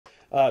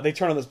they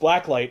turn on this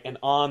black light, and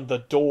on the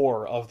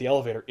door of the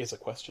elevator is a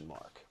question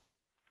mark.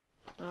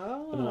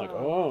 Oh. And they're like,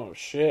 oh,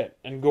 shit.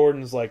 And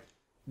Gordon's like,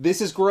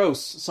 this is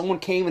gross. Someone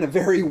came in a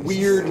very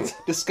weird,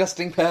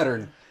 disgusting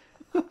pattern.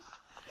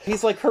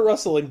 he's like Kurt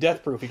Russell in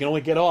Death Proof. He can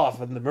only get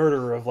off in the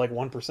murder of, like,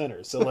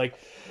 1%ers. So, like,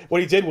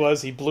 what he did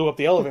was he blew up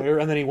the elevator,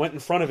 and then he went in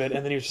front of it,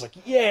 and then he was just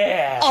like,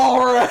 yeah!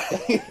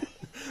 Alright!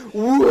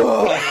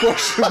 Whoa!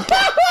 Question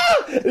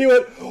mark. And he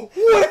went,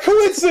 what a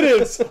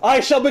coincidence! I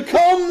shall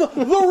become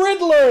the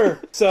Riddler!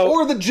 So,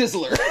 Or the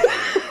Jizzler.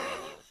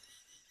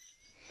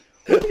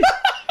 Can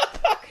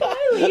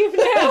I leave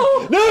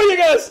now? no, you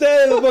gotta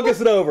stay, the book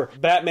isn't over.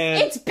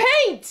 Batman... It's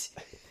paint!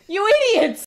 You idiots!